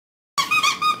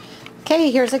Okay,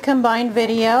 here's a combined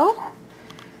video.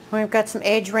 We've got some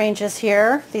age ranges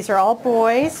here. These are all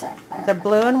boys. The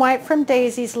blue and white from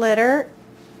Daisy's litter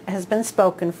has been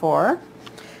spoken for.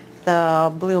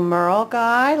 The blue merle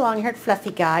guy, long-haired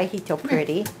fluffy guy, he's so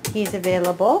pretty. He's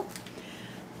available.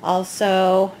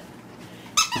 Also,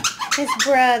 his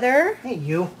brother. Hey,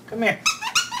 you. Come here.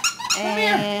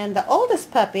 And the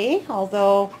oldest puppy,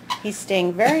 although he's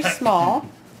staying very small,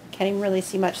 can't even really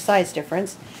see much size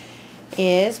difference,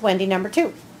 is Wendy number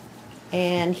 2.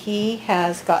 And he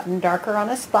has gotten darker on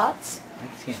his spots.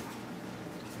 That's him.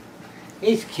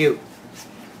 He's cute.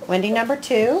 Wendy number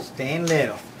 2. Staying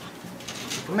little.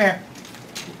 Come here.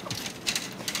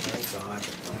 Oh, God.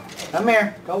 Come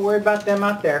here. Don't worry about them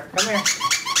out there. Come here.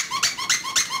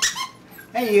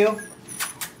 Hey, you.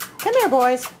 Come here,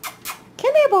 boys.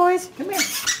 Come here, boys. Come here.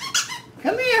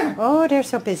 Come here. Oh, they're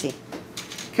so busy.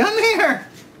 Come here.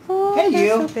 Oh, hey, they're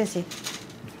you. so busy.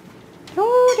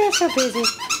 Oh, they're so busy.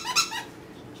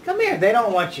 Come here. They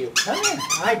don't want you. Come here.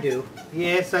 I do.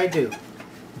 Yes, I do.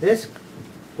 This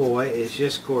boy is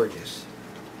just gorgeous.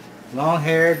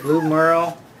 Long-haired, blue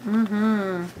merle.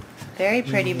 Mm-hmm. Very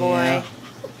pretty boy. Yeah.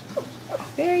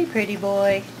 Very pretty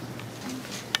boy.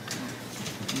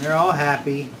 They're all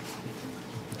happy.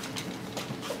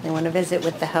 They want to visit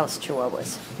with the house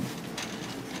chihuahuas.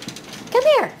 Come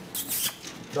here.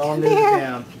 It's all Come new here. to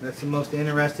them. That's the most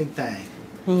interesting thing.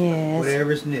 Yes.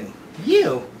 Whatever's new.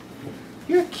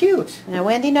 You're cute. Now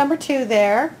Wendy number 2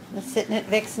 there, sitting at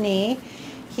Vic's knee.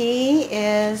 He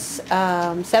is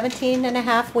 17 and a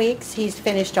half weeks. He's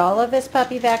finished all of his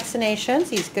puppy vaccinations.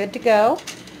 He's good to go.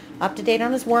 Up to date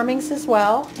on his wormings as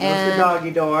well. Knows the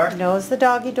doggy door. Knows the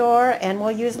doggy door and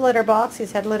will use litter box.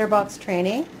 He's had litter box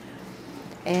training.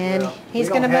 And Well, he's we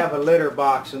going to don't have a litter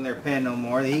box in their pen no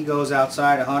more. He goes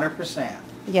outside 100%.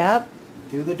 Yep.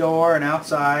 Through the door and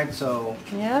outside, so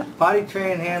Yep. potty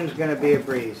training him is going to be a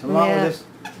breeze. Along with this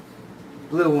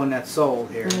blue one that's sold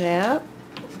here. Yep.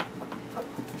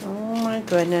 Oh my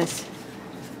goodness.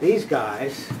 These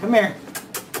guys, come here.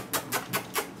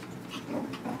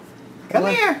 Come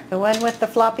here. The one with the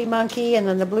floppy monkey and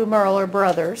then the blue merle are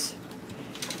brothers.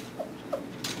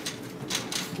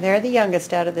 They're the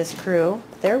youngest out of this crew.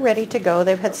 They're ready to go.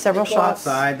 They've had several They go shots.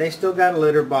 outside. They still got a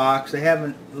litter box. They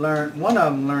haven't learned, one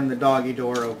of them learned the doggy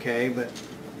door okay, but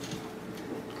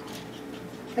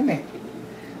come here.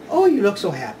 Oh, you look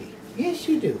so happy. Yes,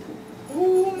 you do.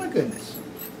 Oh, my goodness.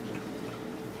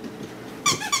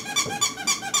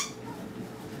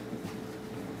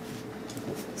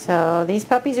 So these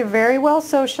puppies are very well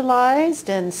socialized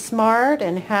and smart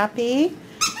and happy.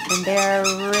 And they're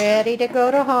ready to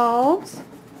go to homes.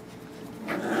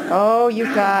 Oh, you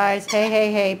guys. Hey,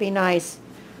 hey, hey, be nice.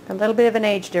 A little bit of an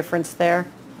age difference there.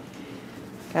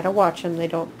 Gotta watch them. They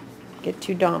don't get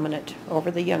too dominant over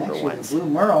the younger Actually, ones. the blue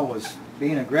merle was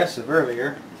being aggressive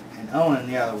earlier and owning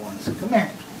the other ones. Come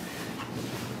here.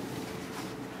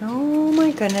 Oh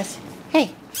my goodness.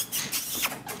 Hey.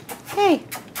 Hey.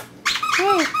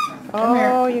 Hey. Come here.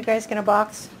 Oh, you guys gonna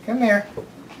box? Come here.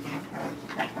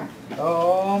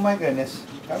 Oh, my goodness.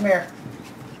 Come here.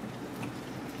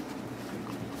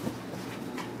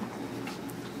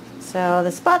 So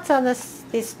the spots on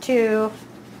these two,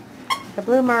 the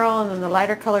blue merle and then the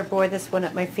lighter colored boy, this one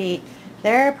at my feet,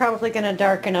 they're probably going to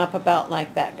darken up about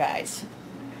like that guy's.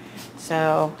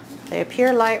 So they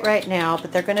appear light right now,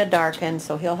 but they're going to darken,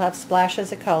 so he'll have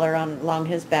splashes of color along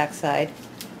his backside.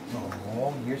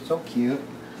 Oh, you're so cute.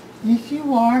 Yes,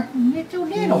 you are. You're so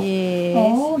little. Yes.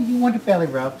 Oh, you want a belly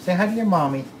rub. Say hi to your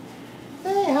mommy.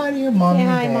 Say hi to your mommy Say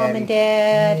and hi, daddy. Mom and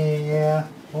Dad. Yeah.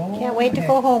 Oh, Can't wait to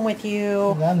go home with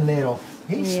you. I'm little.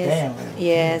 He's Yes, staying little.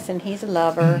 yes, and he's a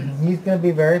lover. He's going to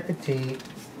be very petite.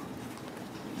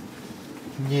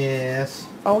 Yes.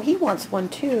 Oh, he wants one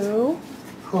too.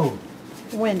 Who?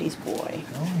 Wendy's boy.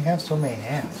 Oh, you have so many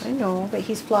hands. I know, but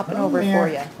he's flopping over here. for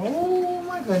you. Oh,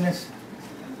 my goodness.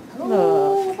 Look.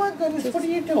 Oh, my goodness. What are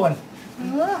you doing?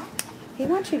 Huh? He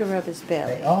wants you to rub his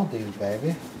belly. They all do,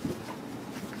 baby.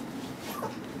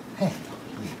 Hey.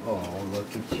 Oh,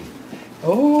 look at you.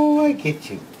 Oh, I get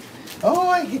you. Oh,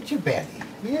 I get your belly.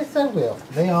 Yes, I will.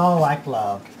 They all like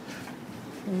love.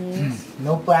 Yes.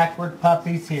 No backward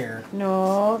puppies here.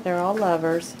 No, they're all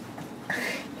lovers.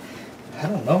 I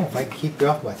don't know if I can keep you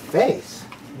off my face.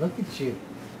 Look at you.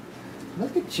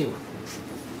 Look at you.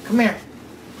 Come here.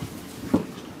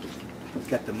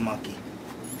 Got the monkey.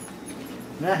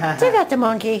 They got the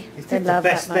monkey. It's They the love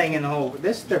best that thing monkey. in the whole.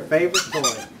 This is their favorite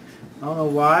toy. I don't know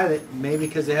why. That maybe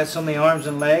because it has so many arms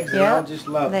and legs. They all Yep. just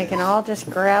love They this. can all just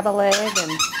grab a leg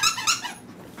and...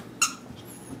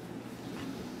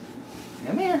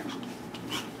 Come here.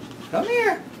 Come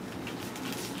here.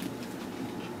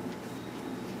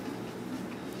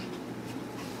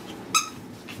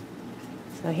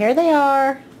 So here they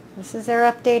are. This is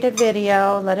their updated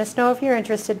video. Let us know if you're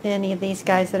interested in any of these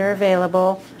guys that are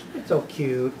available. It's so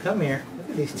cute. Come here. Look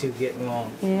at these two getting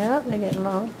along. Yeah, they're getting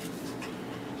along.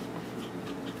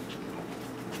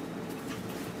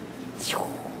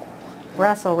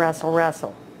 Wrestle, wrestle,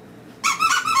 wrestle.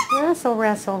 Wrestle,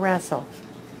 wrestle, wrestle.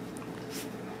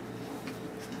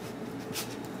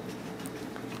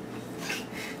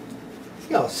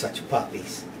 Y'all such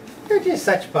puppies. You're just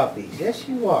such puppies. Yes,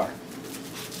 you are.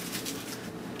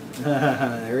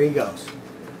 There he goes.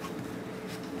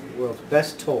 World's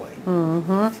best toy.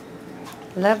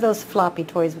 Mm-hmm. Love those floppy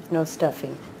toys with no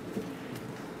stuffing.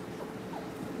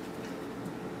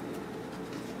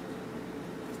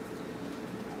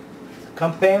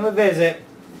 Come pay him a visit.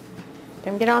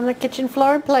 Come get on the kitchen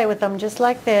floor and play with them just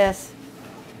like this.